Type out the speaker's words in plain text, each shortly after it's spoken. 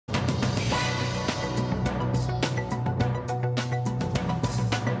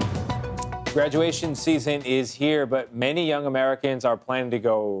Graduation season is here, but many young Americans are planning to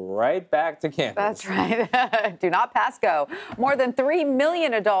go right back to campus. That's right. Do not pass go. More than 3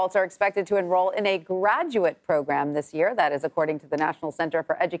 million adults are expected to enroll in a graduate program this year. That is according to the National Center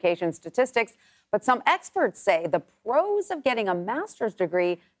for Education Statistics. But some experts say the pros of getting a master's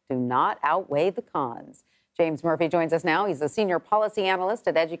degree do not outweigh the cons. James Murphy joins us now. He's a senior policy analyst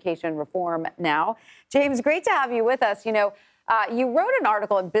at Education Reform Now. James, great to have you with us. You wrote an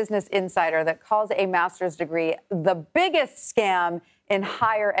article in Business Insider that calls a master's degree the biggest scam in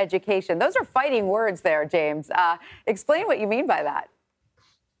higher education. Those are fighting words there, James. Explain what you mean by that.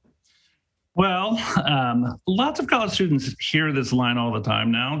 Well, lots of college students hear this line all the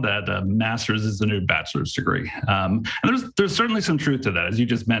time now that a master's is the new bachelor's degree. And there's certainly some truth to that. As you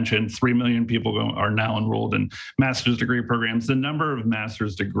just mentioned, 3 million people are now enrolled in master's degree programs. The number of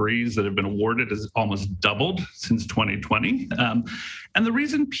master's degrees that have been awarded has almost doubled since 2020. And the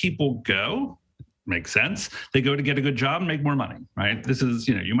reason people go makes sense. They go to get a good job and make more money, right? This is,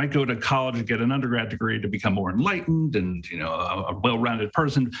 you might go to college and get an undergrad degree to become more enlightened and, a well-rounded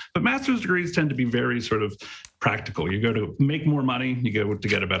person. But master's degrees tend to be very sort of practical. You go to make more money, you go to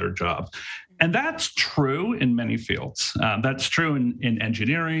get a better job. And that's true in many fields. That's true in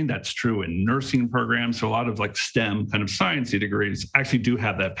engineering. That's true in nursing programs. So a lot of like STEM kind of sciencey degrees actually do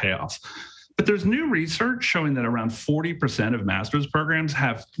have that payoff. But there's new research showing that around 40% of master's programs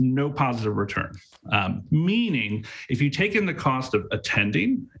have no positive return, meaning if you take in the cost of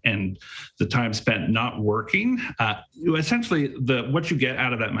attending and the time spent not working, essentially what you get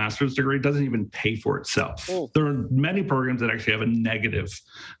out of that master's degree doesn't even pay for itself. There are many programs that actually have a negative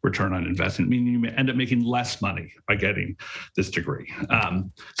return on investment, meaning you may end up making less money by getting this degree.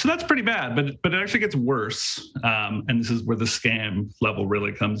 So that's pretty bad, but it actually gets worse. And this is where the scam level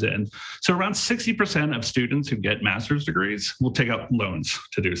really comes in. So around 60% of students who get master's degrees will take out loans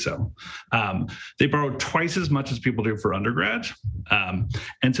to do so. They borrow twice as much as people do for undergrad.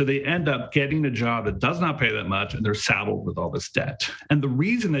 And so they end up getting a job that does not pay that much, and they're saddled with all this debt. And the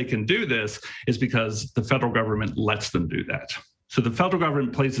reason they can do this is because the federal government lets them do that. So the federal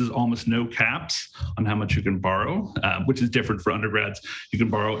government places almost no caps on how much you can borrow, which is different for undergrads. You can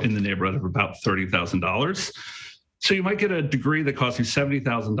borrow in the neighborhood of about $30,000. So you might get a degree that costs you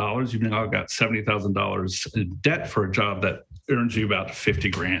 $70,000. You've now got $70,000 in debt for a job that earns you about 50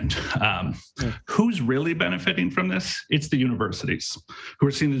 grand. Who's really benefiting from this? It's the universities who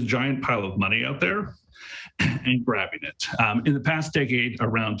are seeing this giant pile of money out there and grabbing it. In the past decade,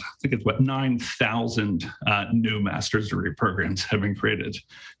 around, I think it's 9,000 new master's degree programs have been created.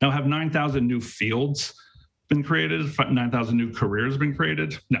 Now, have 9,000 new fields been created? 9,000 new careers been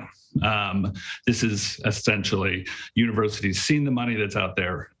created? No. This is essentially universities seeing the money that's out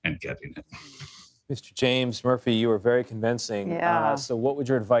there and getting it. Mr. James Murphy, you were very convincing. Yeah. So what would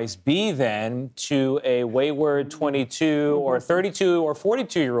your advice be then to a wayward 22 or 32 or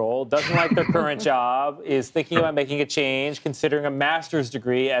 42-year-old, doesn't like their current job, is thinking about making a change, considering a master's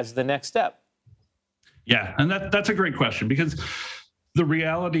degree as the next step? Yeah, and that's a great question, because the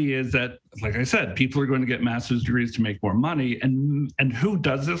reality is that, like I said, people are going to get master's degrees to make more money. And who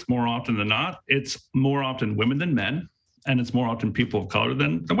does this more often than not? It's more often women than men. And it's more often people of color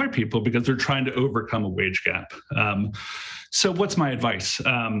than white people, because they're trying to overcome a wage gap. So what's my advice?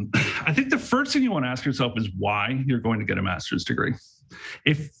 I think the first thing you want to ask yourself is why you're going to get a master's degree.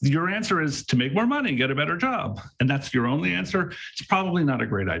 If your answer is to make more money, get a better job, and that's your only answer, it's probably not a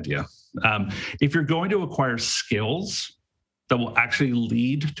great idea. If you're going to acquire skills that will actually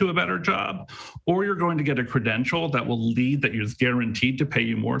lead to a better job, or you're going to get a credential that will lead, that is guaranteed to pay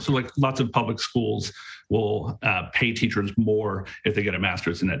you more. So like lots of public schools will pay teachers more if they get a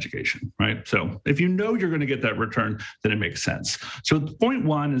master's in education, right? So if you know you're going to get that return, then it makes sense. So point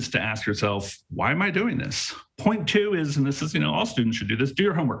one is to ask yourself, why am I doing this? Point two is, and this is, all students should do this, do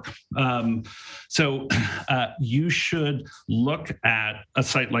your homework. So you should look at a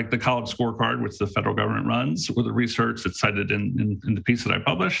site like the College Scorecard, which the federal government runs, or the research that's cited in the piece that I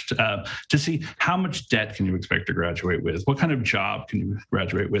published, to see how much debt can you expect to graduate with? What kind of job can you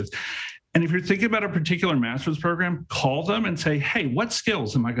graduate with? And if you're thinking about a particular master's program, call them and say, hey, what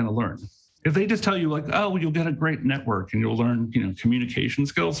skills am I going to learn? If they just tell you like, oh, you'll get a great network and you'll learn, communication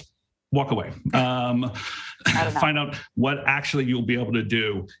skills, walk away. Find out what actually you'll be able to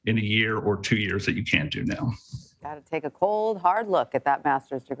do in a year or 2 years that you can't do now. Got to take a cold, hard look at that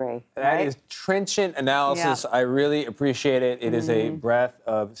master's degree. That is trenchant analysis. Yeah. I really appreciate it. It is a breath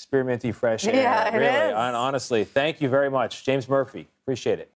of spearminty fresh air. Yeah, it really. is. And honestly, thank you very much, James Murphy. Appreciate it.